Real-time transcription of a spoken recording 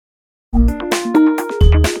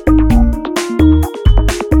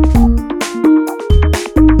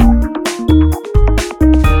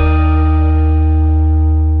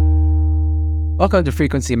Welcome to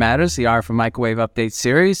Frequency Matters, the RF and Microwave Update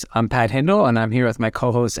series. I'm Pat Hindle, and I'm here with my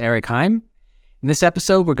co-host Eric Heim. In this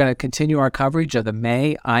episode, we're going to continue our coverage of the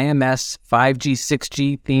May IMS 5G,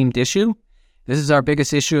 6G themed issue. This is our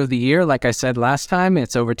biggest issue of the year. Like I said last time,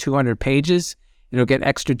 it's over 200 pages. It'll get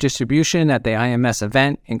extra distribution at the IMS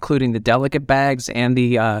event, including the delegate bags and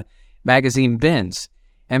the magazine bins.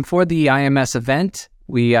 And for the IMS event,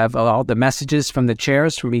 we have all the messages from the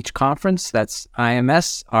chairs from each conference. That's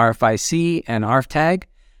IMS, RFIC, and RFTAG.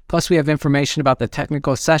 Plus, we have information about the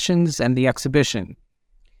technical sessions and the exhibition.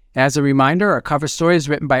 As a reminder, our cover story is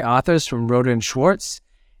written by authors from Roder and Schwartz,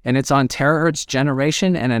 and it's on terahertz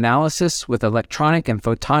generation and analysis with electronic and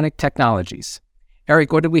photonic technologies.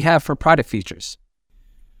 Eric, what do we have for product features?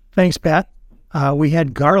 Thanks, Pat. We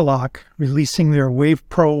had Garlock releasing their Wave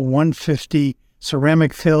Pro 150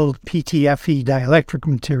 ceramic-filled PTFE dielectric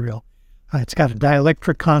material. It's got a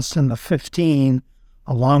dielectric constant of 15,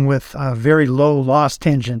 along with a very low loss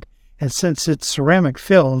tangent. And since it's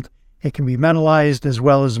ceramic-filled, it can be metallized as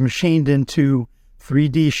well as machined into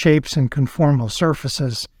 3D shapes and conformal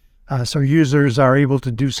surfaces. So users are able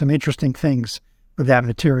to do some interesting things with that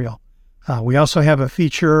material. We also have a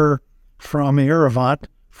feature from Aerovant,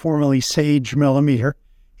 formerly Sage Millimeter,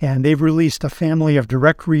 and they've released a family of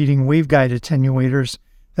direct reading waveguide attenuators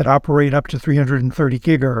that operate up to 330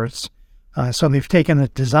 gigahertz. So they've taken a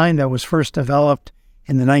design that was first developed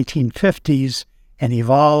in the 1950s and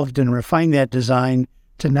evolved and refined that design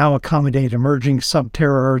to now accommodate emerging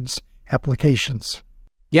sub-terahertz applications.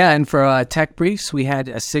 Yeah, and for tech briefs, we had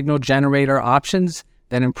a signal generator options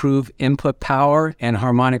that improve input power and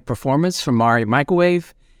harmonic performance from Mari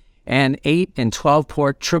Microwave, and 8 and 12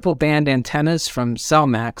 port triple band antennas from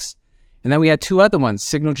Cellmax. And then we had two other ones,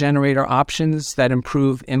 signal generator options that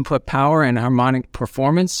improve input power and harmonic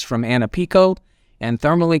performance from Anapico, and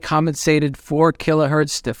thermally compensated 4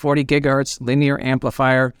 kilohertz to 40 gigahertz linear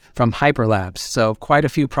amplifier from Hyperlabs. So quite a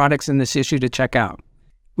few products in this issue to check out.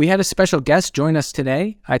 We had a special guest join us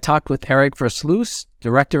today. I talked with Eric Versluis,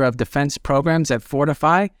 Director of Defense Programs at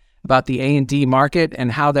Fortify, about the A&D market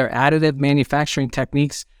and how their additive manufacturing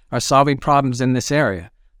techniques are solving problems in this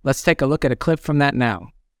area. Let's take a look at a clip from that now.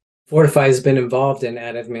 Fortify has been involved in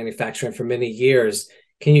additive manufacturing for many years.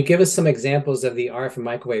 Can you give us some examples of the RF and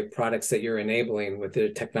microwave products that you're enabling with their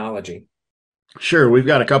technology? Sure, we've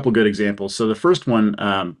got a couple good examples. So the first one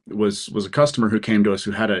was a customer who came to us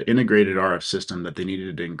who had an integrated RF system that they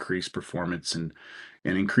needed to increase performance and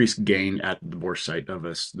increase gain at the bore site of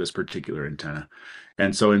this particular antenna.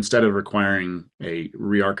 And so instead of requiring a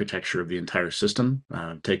re-architecture of the entire system,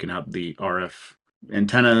 taking out the RF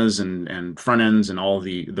antennas and front ends and all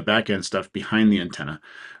the back end stuff behind the antenna,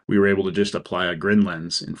 we were able to just apply a grid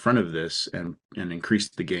lens in front of this and increase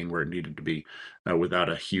the gain where it needed to be without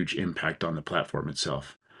a huge impact on the platform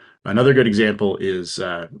itself. Another good example is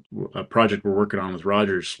a project we're working on with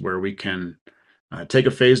Rogers where we can take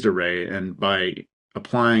a phased array, and by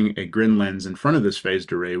applying a grid lens in front of this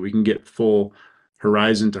phased array, we can get full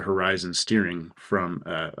horizon to horizon steering from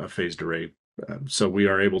a phased array. So we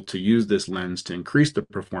are able to use this lens to increase the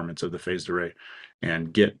performance of the phased array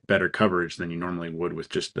and get better coverage than you normally would with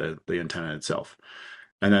just the antenna itself.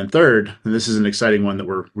 And then third, and this is an exciting one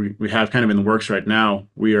that we have kind of in the works right now,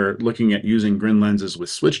 we are looking at using grid lenses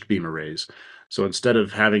with switched beam arrays. So instead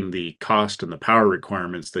of having the cost and the power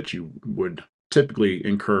requirements that you would typically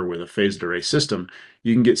incur with a phased array system,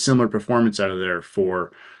 you can get similar performance out of there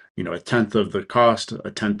for a tenth of the cost,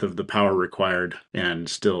 a tenth of the power required, and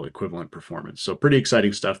still equivalent performance. So pretty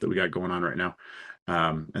exciting stuff that we got going on right now.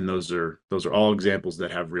 And those are all examples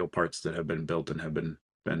that have real parts that have been built and have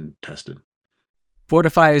been tested.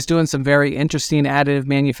 Fortify is doing some very interesting additive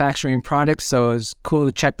manufacturing products, so it's cool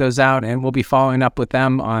to check those out, and we'll be following up with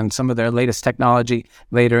them on some of their latest technology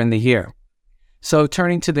later in the year. So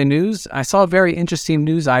turning to the news, I saw a very interesting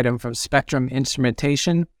news item from Spectrum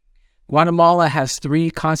Instrumentation. Guatemala has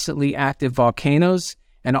 3 constantly active volcanoes,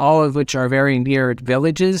 and all of which are very near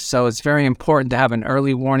villages, so it's very important to have an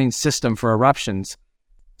early warning system for eruptions.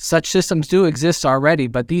 Such systems do exist already,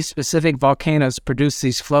 but these specific volcanoes produce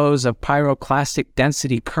these flows of pyroclastic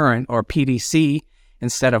density current, or PDC,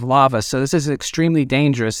 instead of lava, so this is extremely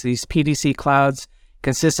dangerous. These PDC clouds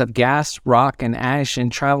consist of gas, rock, and ash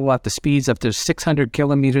and travel at the speeds up to 600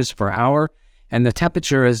 kilometers per hour, and the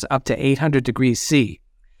temperature is up to 800 degrees C.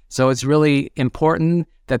 So it's really important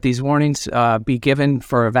that these warnings be given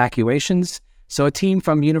for evacuations. So a team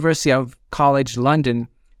from University of College London,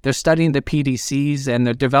 they're studying the PDCs and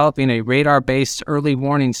they're developing a radar-based early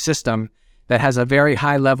warning system that has a very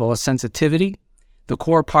high level of sensitivity. The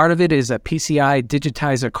core part of it is a PCI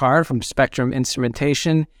digitizer card from Spectrum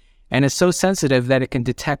Instrumentation, and is so sensitive that it can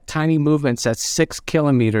detect tiny movements at 6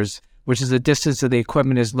 kilometers, which is the distance that the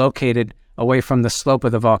equipment is located away from the slope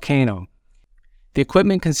of the volcano. The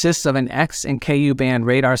equipment consists of an X and Ku band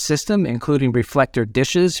radar system, including reflector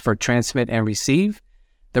dishes for transmit and receive.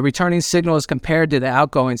 The returning signal is compared to the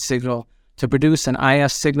outgoing signal to produce an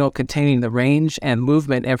IF signal containing the range and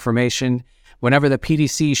movement information whenever the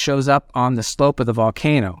PDC shows up on the slope of the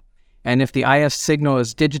volcano. And if the IF signal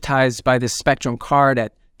is digitized by this Spectrum card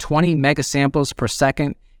at 20 megasamples per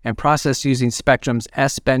second and processed using Spectrum's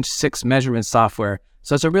S-Bench 6 measurement software.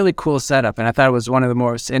 So it's a really cool setup, and I thought it was one of the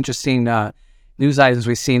most interesting news items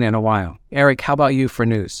we've seen in a while. Eric, how about you for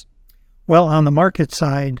news? Well, on the market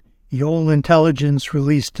side, Yole Intelligence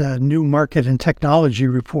released a new market and technology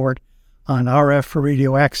report on RF for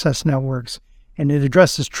radio access networks, and it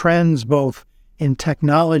addresses trends both in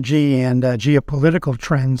technology and geopolitical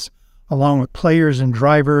trends, along with players and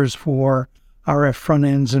drivers for RF front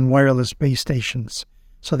ends and wireless base stations.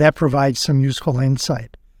 So that provides some useful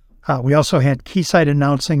insight. We also had Keysight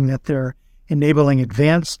announcing that they're enabling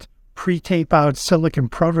advanced pre-tape-out silicon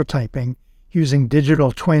prototyping using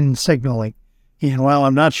digital twin signaling. And while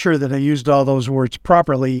I'm not sure that I used all those words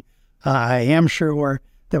properly, I am sure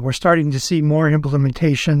that we're starting to see more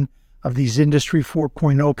implementation of these Industry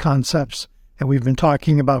 4.0 concepts that we've been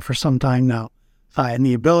talking about for some time now. And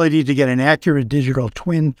the ability to get an accurate digital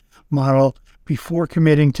twin model before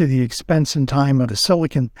committing to the expense and time of the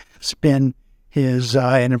silicon spin is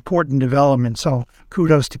an important development. So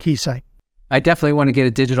kudos to Keysight. I definitely want to get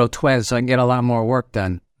a digital twin so I can get a lot more work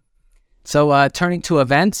done. So turning to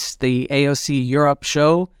events, the AOC Europe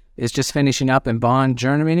show is just finishing up in Bonn,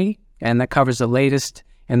 Germany, and that covers the latest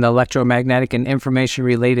in the electromagnetic and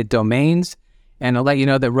information-related domains. And I'll let you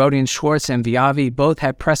know that Rohde & Schwarz and Viavi both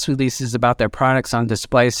had press releases about their products on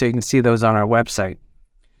display, so you can see those on our website.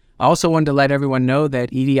 I also wanted to let everyone know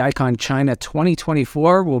that EDICON China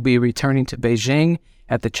 2024 will be returning to Beijing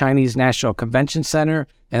at the Chinese National Convention Center,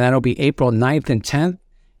 and that'll be April 9th and 10th.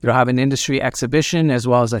 It'll have an industry exhibition as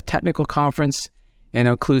well as a technical conference, and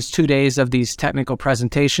it includes 2 days of these technical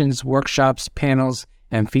presentations, workshops, panels,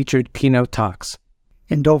 and featured keynote talks.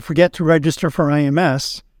 And don't forget to register for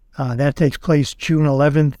IMS. That takes place June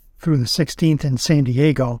 11th through the 16th in San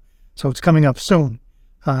Diego, so it's coming up soon.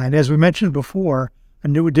 And as we mentioned before, a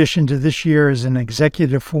new addition to this year is an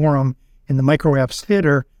executive forum in the MicroApps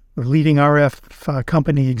Theater with leading RF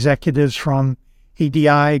company executives from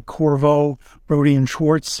ADI, Qorvo, Rohde &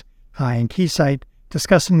 Schwarz, and Keysight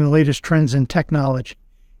discussing the latest trends in technology.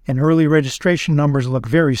 And early registration numbers look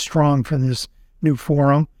very strong for this new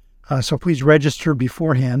forum, so please register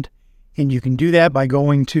beforehand. And you can do that by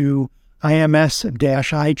going to ims-ieee.org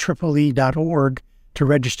to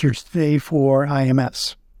register today for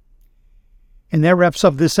IMS. And that wraps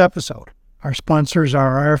up this episode. Our sponsors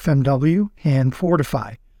are RFMW and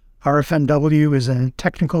Fortify. RFMW is a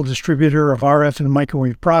technical distributor of RF and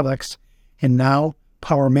microwave products, and now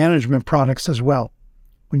power management products as well.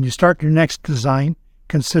 When you start your next design,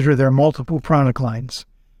 consider their multiple product lines.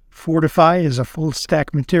 Fortify is a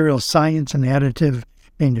full-stack materials science and additive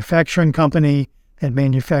manufacturing company that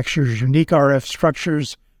manufactures unique RF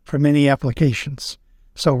structures for many applications.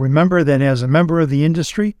 So remember that as a member of the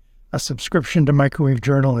industry, a subscription to Microwave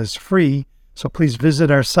Journal is free, so please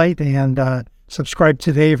visit our site and subscribe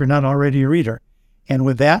today if you're not already a reader. And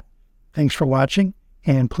with that, thanks for watching,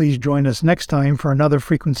 and please join us next time for another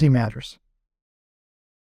Frequency Matters.